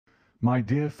"My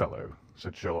dear fellow,"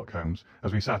 said Sherlock Holmes,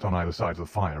 as we sat on either side of the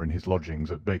fire in his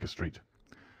lodgings at Baker Street,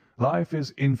 "life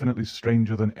is infinitely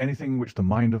stranger than anything which the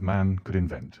mind of man could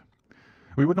invent.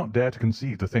 We would not dare to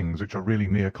conceive the things which are really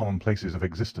mere commonplaces of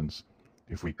existence.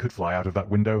 If we could fly out of that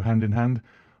window hand in hand,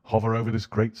 hover over this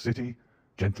great city,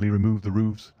 gently remove the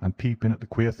roofs, and peep in at the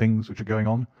queer things which are going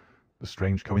on, the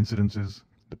strange coincidences,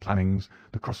 the plannings,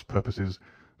 the cross-purposes,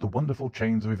 the wonderful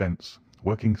chains of events,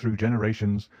 working through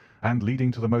generations and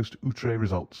leading to the most outre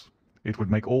results, it would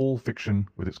make all fiction,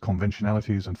 with its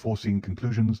conventionalities and foreseen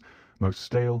conclusions, most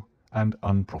stale and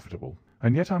unprofitable.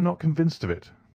 And yet I am not convinced of it,